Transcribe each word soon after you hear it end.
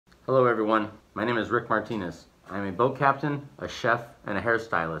Hello everyone, my name is Rick Martinez. I'm a boat captain, a chef, and a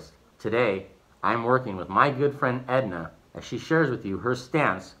hairstylist. Today, I'm working with my good friend Edna as she shares with you her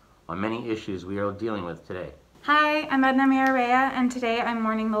stance on many issues we are dealing with today. Hi, I'm Edna Mireya, and today I'm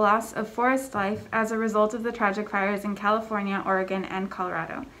mourning the loss of forest life as a result of the tragic fires in California, Oregon, and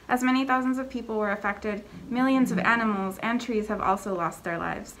Colorado. As many thousands of people were affected, millions of animals and trees have also lost their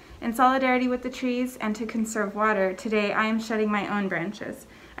lives. In solidarity with the trees and to conserve water, today I am shedding my own branches.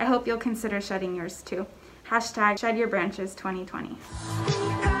 I hope you'll consider shedding yours too.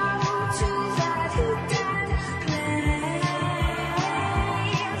 #SheddYourBranches2020.